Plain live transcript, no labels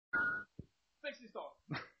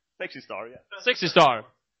Sexy star, yeah. Sexy star.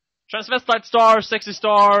 Transvestite star, sexy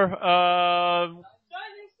star,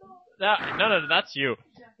 no, that's you.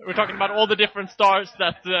 We're talking about all the different stars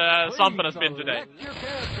that Svampen has been today.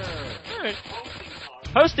 Right.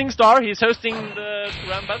 Hosting star, he's hosting the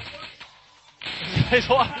Rampant.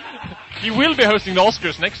 He will be hosting the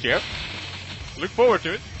Oscars next year. Look forward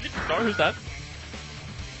to it. Star, who's that?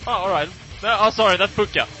 Oh, alright. Oh, sorry, that's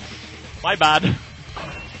Puka. My bad.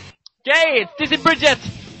 Okay, it's Dizzy Bridget!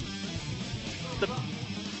 The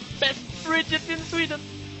best Bridget in Sweden.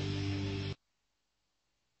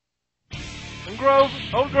 And Grove,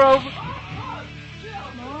 old Grove.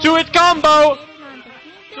 Two-hit combo!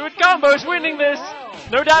 Two-hit combo is winning this!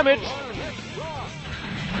 No damage!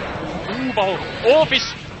 Ooh, ball. Oh,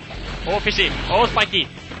 fish! Oh, fishy! Oh, spiky!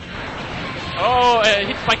 Oh,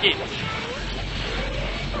 hit spiky!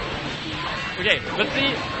 Okay,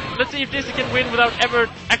 let's see if Dizzy can win without ever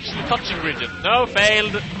actually touching Bridget. No,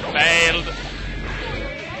 failed! Failed!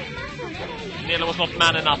 Nehle was not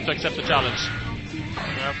man enough to accept the challenge.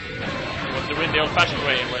 Yep. He wanted to win the old-fashioned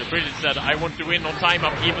way, where Bridget said, I want to win on time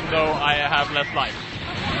up even though I have less life.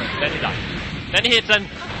 Then he died. Then he hits and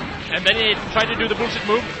then he tried to do the bullshit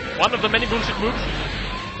move. One of the many bullshit moves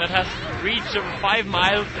that has reach of 5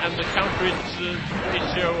 miles and the counter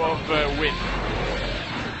ratio of win.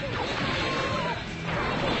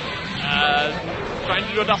 Trying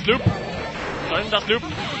to do a dust loop. Starting the dust loop.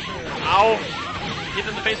 Ow. Hit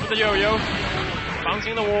in the face with the yo-yo.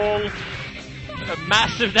 Bouncing the wall.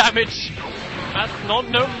 Massive damage.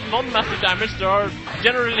 Non-massive damage. There are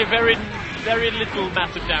generally very little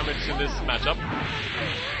massive damage in this matchup.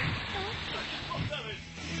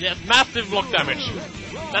 Yes, massive block damage.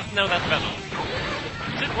 That's better.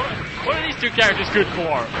 What are these two characters good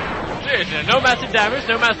for? Seriously, no massive damage,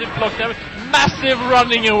 no massive block damage, massive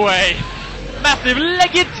running away, massive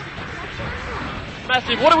leg it,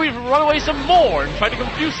 massive. What do we run away some more and try to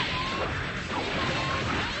confuse it?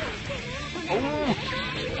 Oh,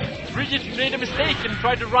 Bridget made a mistake and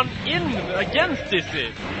tried to run in against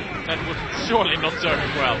Dizzy. That would surely not serve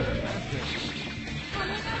him well.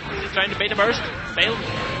 He's trying to bait a burst, failed.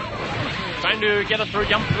 Trying to get a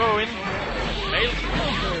jump throw in, failed.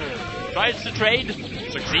 Tries to trade,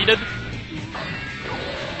 succeeded.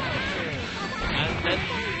 And then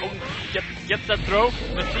gets that throw.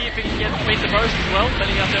 Let's see if he can get bait the burst as well. Then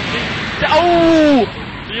he has empty. Oh!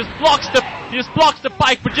 He just blocks the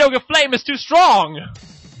pike, but Yoga Flame is too strong.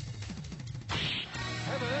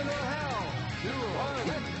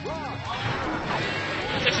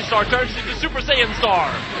 Sexy Star turns into Super Saiyan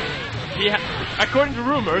Star. According to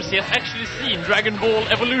rumors, he has actually seen Dragon Ball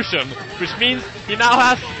Evolution, which means he now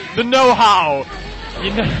has the know-how.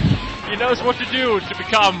 He knows what to do to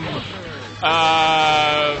become,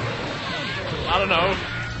 I don't know,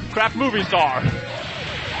 crap movie star.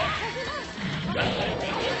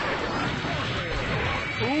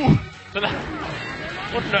 Ooh, what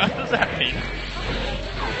on earth does that mean?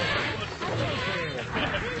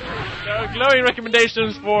 Glowing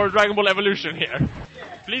recommendations for Dragon Ball Evolution here.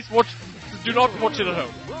 Please do not watch it at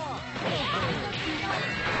home.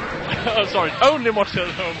 Oh, sorry, only watch it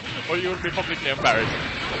at home, or you will be publicly embarrassed.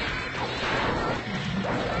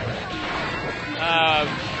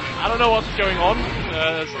 I don't know what's going on.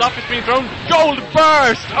 Stuff is being thrown. Gold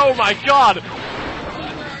burst! Oh my god!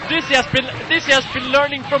 Dizzy has been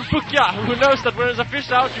learning from Puka, who knows that when there's a fish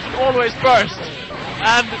out, you should always burst.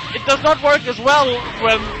 And it does not work as well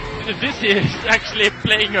when Dizzy is actually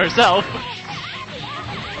playing herself.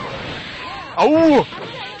 Oh!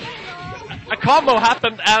 A combo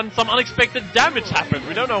happened and some unexpected damage happened.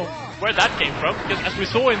 We don't know where that came from, because as we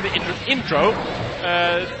saw in the intro,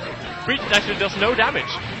 Bridget actually does no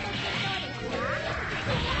damage.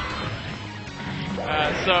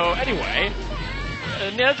 So anyway,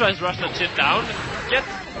 Nehle tries to rush that shit down. Yes.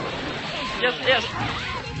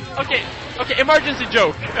 Okay, emergency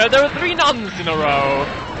joke. There are 3 nuns in a row.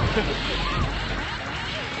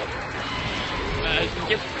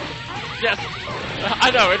 Yes,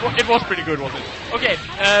 I know, it was pretty good, wasn't it? Okay,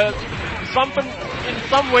 Svampen in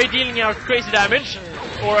some way dealing out crazy damage,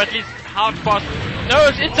 or at least half past. No,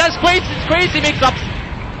 it says crazy mix-ups,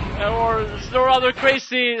 or other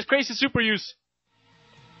crazy super use.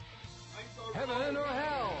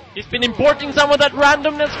 He's been importing some of that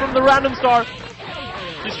randomness from the random star.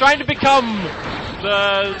 He's trying to become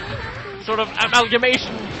the sort of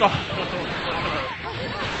amalgamation star.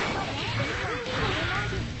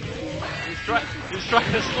 He's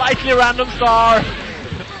trying a slightly random star.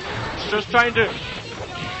 He's just trying to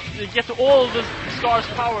get all the star's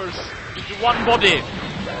powers into one body.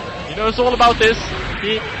 He knows all about this.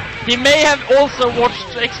 He may have also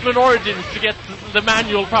watched X-Men Origins to get the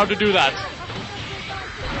manual for how to do that.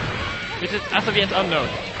 Which is as of yet unknown.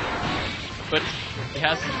 But he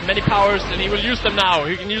has many powers and he will use them now.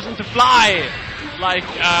 He can use them to fly, like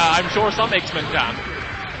I'm sure some X-Men can.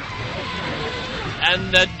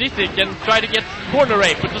 And Dizzy can try to get corner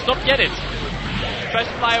rape, but does not get it. Tries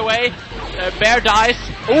to fly away. Bear dies.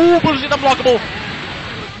 Oh, bullshit, unblockable.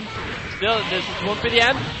 Still, this won't be the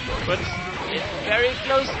end, but it's very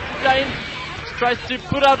close to dying. Tries to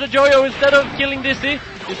put out a Joyo instead of killing Dizzy.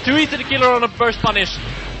 It's too easy to kill her on a burst punish.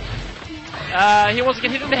 He wants to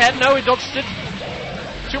get hit in the head. No, he dodges it.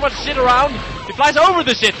 Too much shit around. He flies over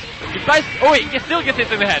the shit. He flies. Oh, he still gets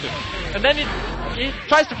hit in the head. And then he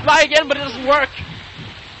tries to fly again, but it doesn't work.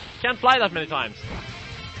 Can't fly that many times.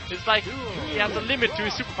 It's like he has a limit to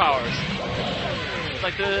his superpowers. It's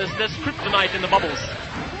like there's kryptonite in the bubbles.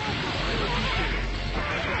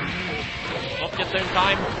 Not get there in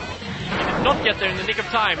time. He did not get there in the nick of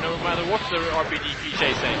time, no matter what the RPG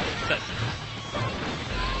cliche says.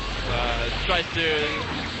 Tries to...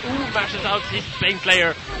 mashes out his Bane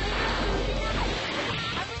Slayer.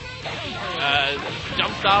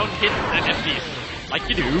 Jumps down, hits, and empties. Like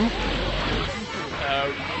you do.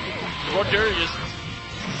 Roger just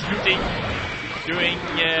scooting, doing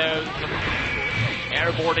some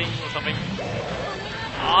airboarding or something.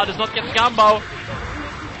 Does not get the combo.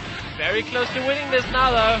 Very close to winning this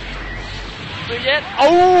now though. So yet,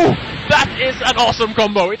 that is an awesome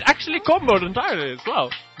combo. It actually comboed entirely as well.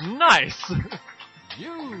 Nice.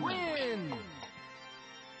 You win.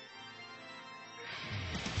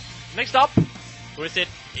 Next up, who is it?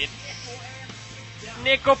 It's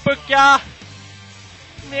Nekopukka.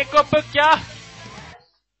 Nekopukka.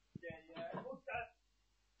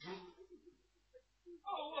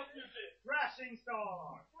 Crashing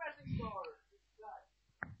Star.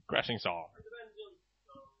 Crashing Star.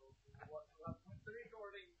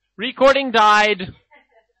 Recording died.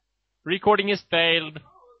 Recording is failed.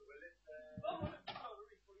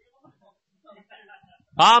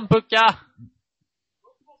 Pukka.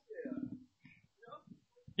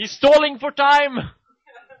 He's stalling for time.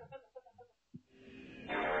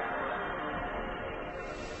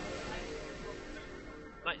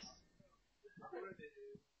 Nice.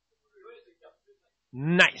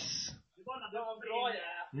 Nice.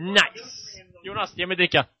 Nice. Jonas, ge mig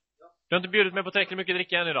dricka. Du har inte bjudit mig på tillräckligt mycket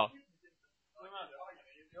dricka än idag.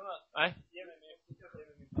 Nej.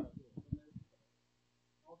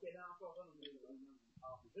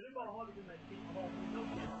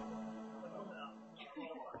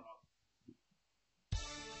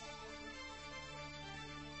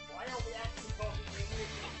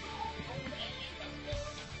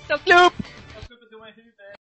 Just loop!